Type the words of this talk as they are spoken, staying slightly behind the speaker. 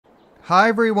Hi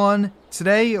everyone,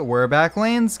 today we're back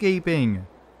landscaping.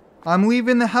 I'm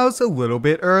leaving the house a little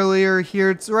bit earlier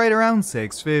here, it's right around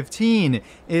 6:15.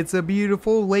 It's a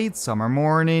beautiful late summer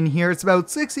morning here, it's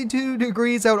about 62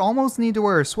 degrees out, almost need to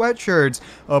wear sweatshirts,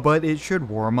 but it should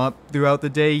warm up throughout the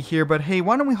day here. But hey,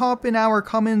 why don't we hop in our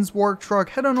Cummins work truck,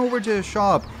 head on over to the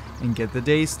shop, and get the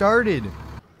day started.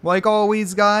 Like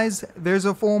always guys, there's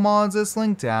a full Mods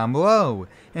link down below.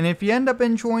 And if you end up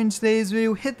enjoying today's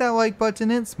video, hit that like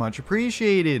button, it's much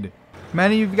appreciated.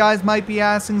 Many of you guys might be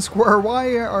asking, Square,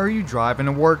 why are you driving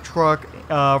a work truck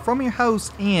from your house?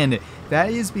 And that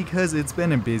is because it's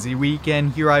been a busy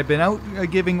weekend here. I've been out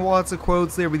giving lots of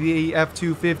quotes there with the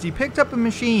F250, picked up a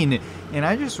machine, and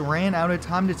I just ran out of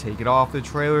time to take it off the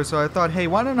trailer. So I thought, hey,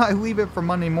 why don't I leave it for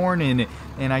Monday morning?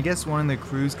 And I guess one of the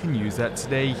crews can use that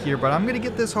today here. But I'm going to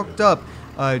get this hooked up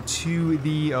to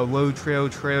the low trail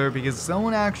trailer because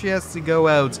someone actually has to go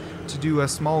out to do a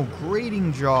small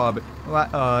grading job.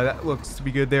 That looks to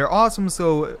be good there. Awesome,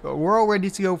 so we're all ready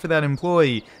to go for that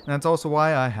employee, and that's also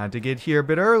why I had to get here a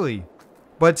bit early.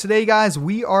 But today guys,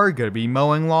 we are going to be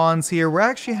mowing lawns here. We're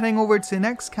actually heading over to the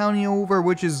next county over,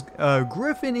 which is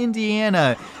Griffin,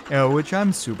 Indiana, which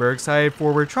I'm super excited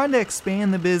for. We're trying to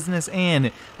expand the business,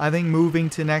 and I think moving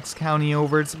to next county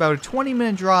over, it's about a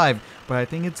 20-minute drive, but I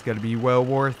think it's going to be well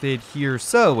worth it here.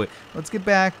 So let's get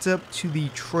back up to the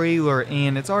trailer,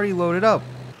 and it's already loaded up.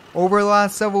 Over the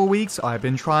last several weeks, I've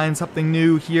been trying something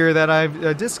new here that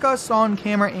I've discussed on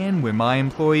camera and with my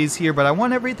employees here, but I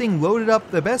want everything loaded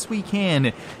up the best we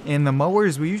can. And the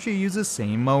mowers, we usually use the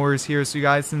same mowers here, so you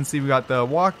guys can see we got the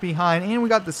walk behind and we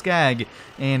got the skag.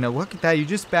 And look at that, you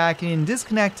just back in,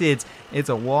 disconnect it. It's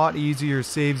a lot easier,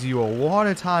 saves you a lot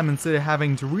of time instead of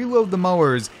having to reload the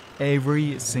mowers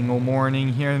every single morning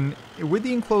here. And with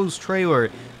the enclosed trailer,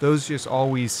 those just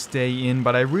always stay in,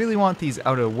 but I really want these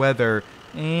out of weather.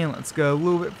 And let's go a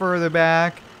little bit further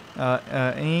back,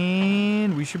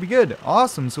 and we should be good.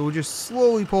 Awesome, so we'll just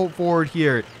slowly pull it forward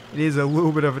here. It is a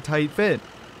little bit of a tight fit.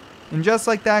 And just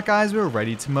like that guys, we're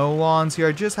ready to mow lawns here.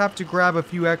 I just have to grab a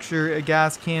few extra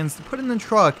gas cans to put in the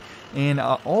truck, and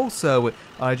also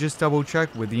just double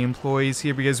check with the employees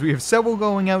here because we have several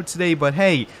going out today. But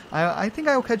hey, I think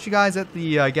I'll catch you guys at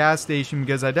the gas station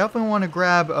because I definitely want to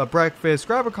grab a breakfast,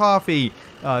 grab a coffee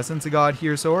since I got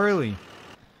here so early.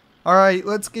 Alright,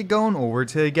 let's get going over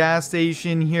to the gas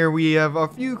station here. We have a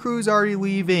few crews already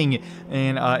leaving,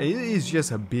 and it is just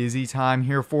a busy time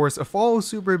here for us. A fall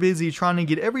super busy trying to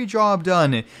get every job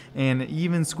done and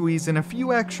even squeeze in a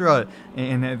few extra,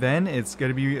 and then it's going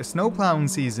to be a snow plowing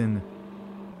season.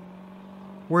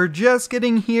 We're just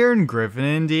getting here in Griffin,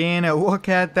 Indiana. Look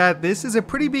at that. This is a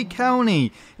pretty big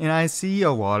county, and I see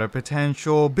a lot of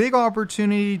potential. Big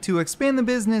opportunity to expand the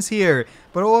business here.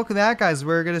 But look at that, guys.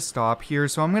 We're going to stop here.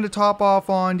 So I'm going to top off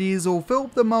on diesel, fill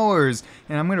up the mowers,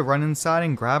 and I'm going to run inside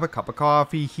and grab a cup of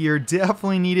coffee here.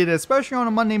 Definitely needed, especially on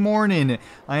a Monday morning.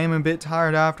 I am a bit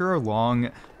tired after a long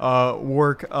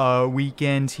work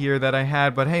weekend here that I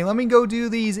had. But hey, let me go do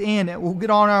these, and we'll get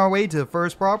on our way to the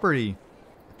first property.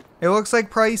 It looks like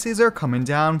prices are coming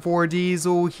down for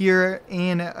diesel here,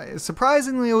 and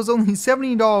surprisingly it was only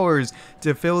 $70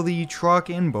 to fill the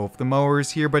truck and both the mowers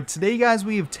here. But today guys,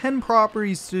 we have 10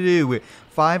 properties to do,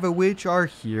 5 of which are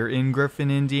here in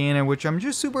Griffin, Indiana, which I'm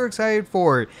just super excited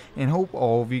for, and hope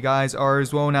all of you guys are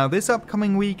as well. Now this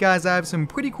upcoming week guys, I have some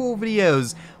pretty cool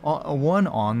videos, one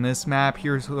on this map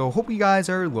here, so hope you guys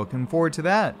are looking forward to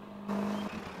that.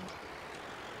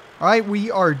 Alright, we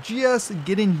are just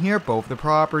getting here, both the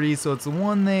properties, so it's the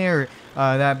one there,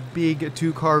 that big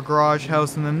 2-car garage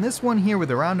house, and then this one here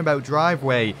with a roundabout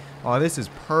driveway. Oh, this is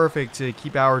perfect to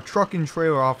keep our truck and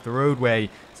trailer off the roadway,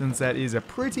 since that is a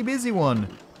pretty busy one.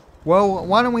 Well,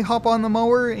 why don't we hop on the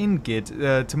mower and get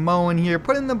to mowing here,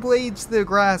 put in the blades to the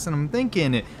grass, and I'm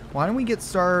thinking, why don't we get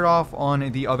started off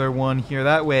on the other one here?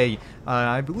 That way,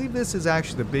 I believe this is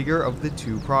actually the bigger of the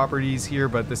 2 properties here,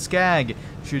 but the skag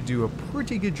should do a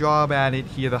pretty good job at it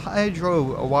here. The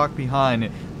hydro walk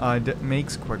behind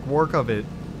makes quick work of it.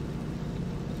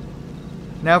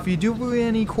 Now, if you do have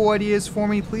any cool ideas for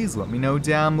me, please let me know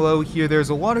down below here. There's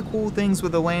a lot of cool things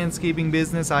with the landscaping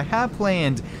business I have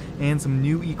planned, and some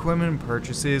new equipment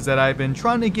purchases that I've been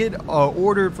trying to get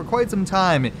ordered for quite some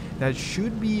time that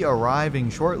should be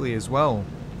arriving shortly as well.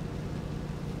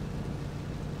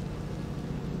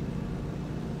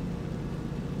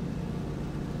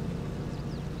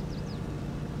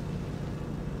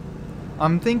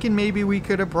 I'm thinking maybe we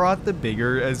could have brought the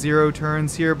bigger 0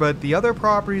 turns here, but the other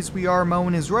properties we are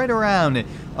mowing is right around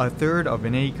 1/3 of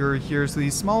an acre here, so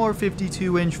these smaller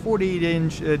 52-inch,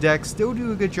 48-inch decks still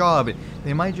do a good job.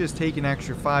 They might just take an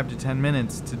extra 5 to 10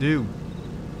 minutes to do.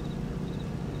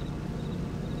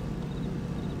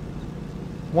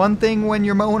 One thing when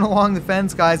you're mowing along the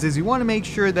fence, guys, is you want to make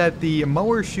sure that the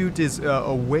mower chute is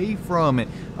away from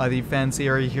the fence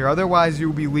area here. Otherwise,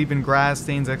 you'll be leaving grass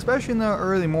stains, especially in the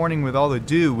early morning with all the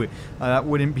dew. That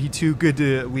wouldn't be too good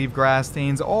to leave grass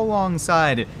stains all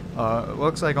alongside.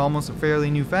 Looks like almost a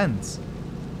fairly new fence.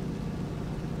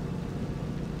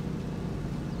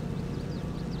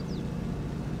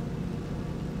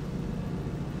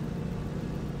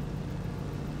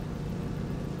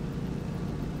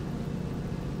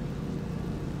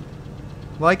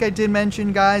 Like I did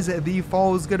mention, guys, the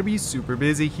fall is going to be super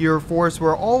busy here for us.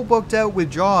 We're all booked out with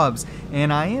jobs,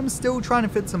 and I am still trying to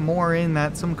fit some more in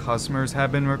that some customers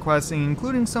have been requesting,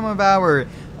 including some of our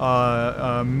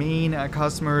main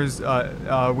customers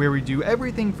where we do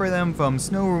everything for them, from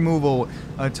snow removal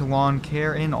to lawn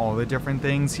care and all the different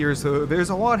things here. So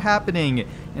there's a lot happening,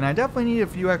 and I definitely need a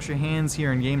few extra hands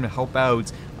here in game to help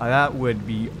out. That would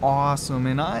be awesome,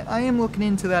 and I am looking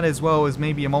into that as well, as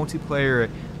maybe a multiplayer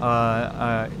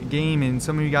game, and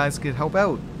some of you guys could help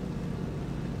out.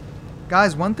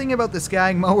 Guys, one thing about the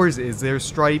Skag mowers is their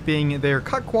striping, their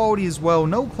cut quality as well,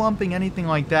 no clumping, anything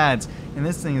like that, and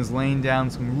this thing is laying down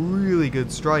some really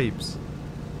good stripes.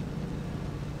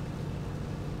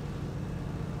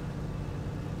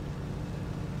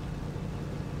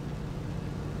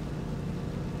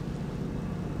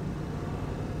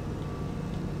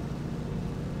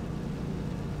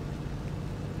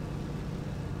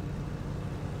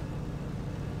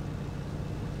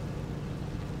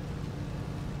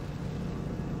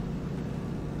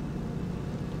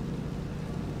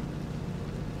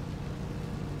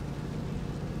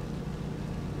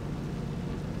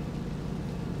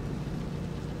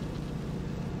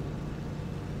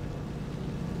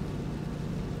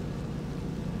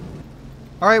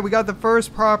 Alright, we got the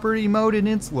first property mowed and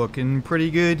it's looking pretty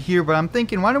good here, but I'm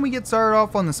thinking, why don't we get started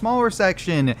off on the smaller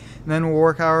section, and then we'll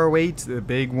work our way to the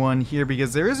big one here,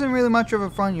 because there isn't really much of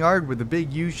a front yard with a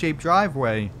big U-shaped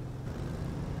driveway.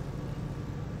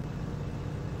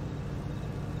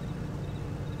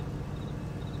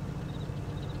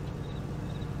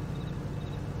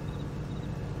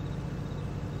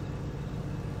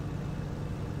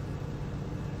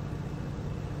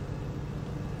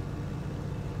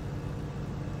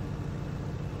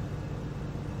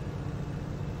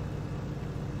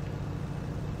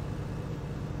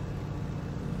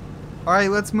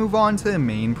 Alright, let's move on to the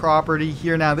main property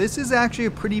here. Now, this is actually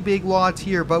a pretty big lot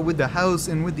here, but with the house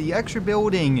and with the extra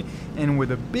building and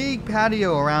with a big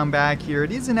patio around back here,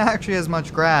 it isn't actually as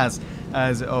much grass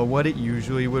as what it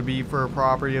usually would be for a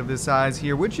property of this size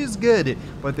here, which is good,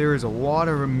 but there is a lot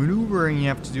of maneuvering you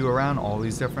have to do around all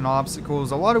these different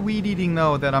obstacles. A lot of weed eating,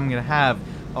 though, that I'm going to have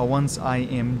once I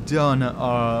am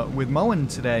done with mowing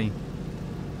today.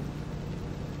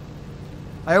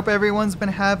 I hope everyone's been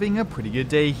having a pretty good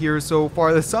day here so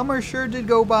far. The summer sure did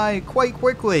go by quite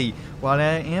quickly, but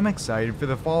I am excited for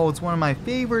the fall. It's one of my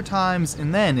favorite times,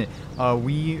 and then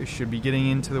we should be getting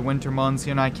into the winter months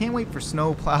here, and I can't wait for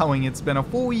snow plowing. It's been a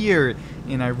full year,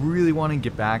 and I really want to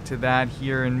get back to that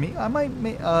here, and I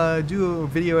might do a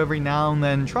video every now and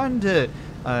then, trying to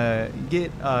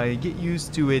get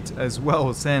used to it as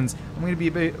well, since I'm going to be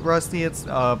a bit rusty at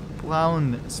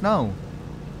plowing snow.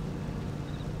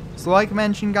 So like I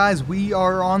mentioned, guys, we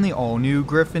are on the all-new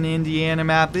Griffin, Indiana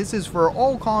map. This is for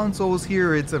all consoles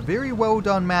here. It's a very well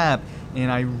done map,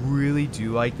 and I really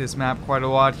do like this map quite a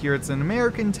lot here. It's an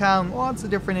American town, lots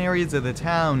of different areas of the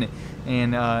town,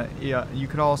 and yeah, you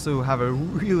could also have a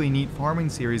really neat farming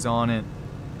series on it.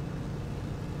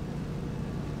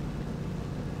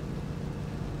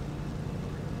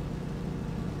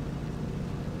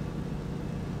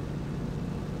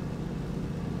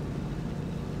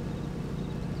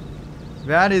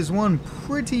 That is one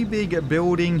pretty big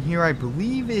building here. I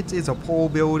believe it is a pole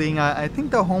building. I think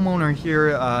the homeowner here,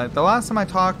 the last time I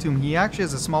talked to him, he actually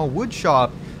has a small wood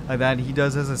shop that he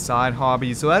does as a side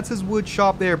hobby. So that's his wood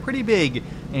shop there, pretty big.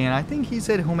 And I think he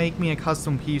said he'll make me a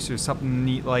custom piece or something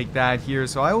neat like that here.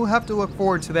 So I will have to look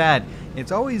forward to that.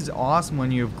 It's always awesome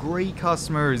when you have great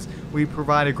customers. We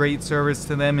provide a great service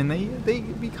to them, and they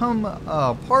become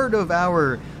part of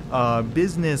our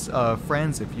business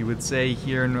friends, if you would say,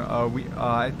 here. And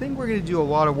I think we're going to do a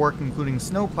lot of work, including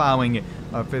snow plowing,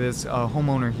 for this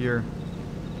homeowner here.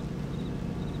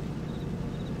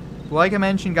 Like I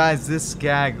mentioned, guys, this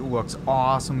Skag looks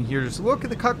awesome here. Just look at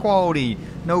the cut quality.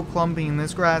 No clumping, and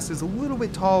this grass is a little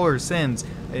bit taller since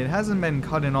it hasn't been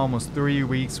cut in almost 3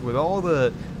 weeks with all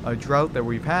the drought that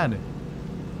we've had.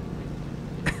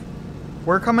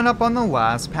 We're coming up on the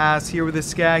last pass here with the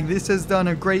Skag. This has done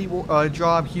a great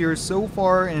job here so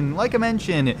far, and like I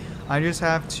mentioned, I just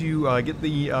have to get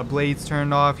the blades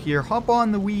turned off here, hop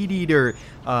on the weed eater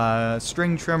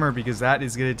string trimmer, because that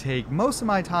is going to take most of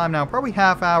my time now, probably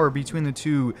half hour between the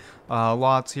two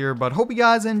lots here. But hope you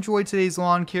guys enjoyed today's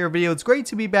lawn care video. It's great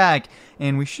to be back,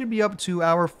 and we should be up to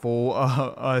our full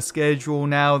schedule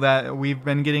now that we've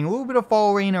been getting a little bit of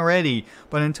fall rain already.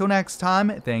 But until next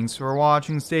time, thanks for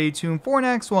watching, stay tuned for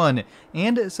next one,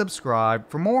 and subscribe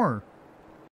for more.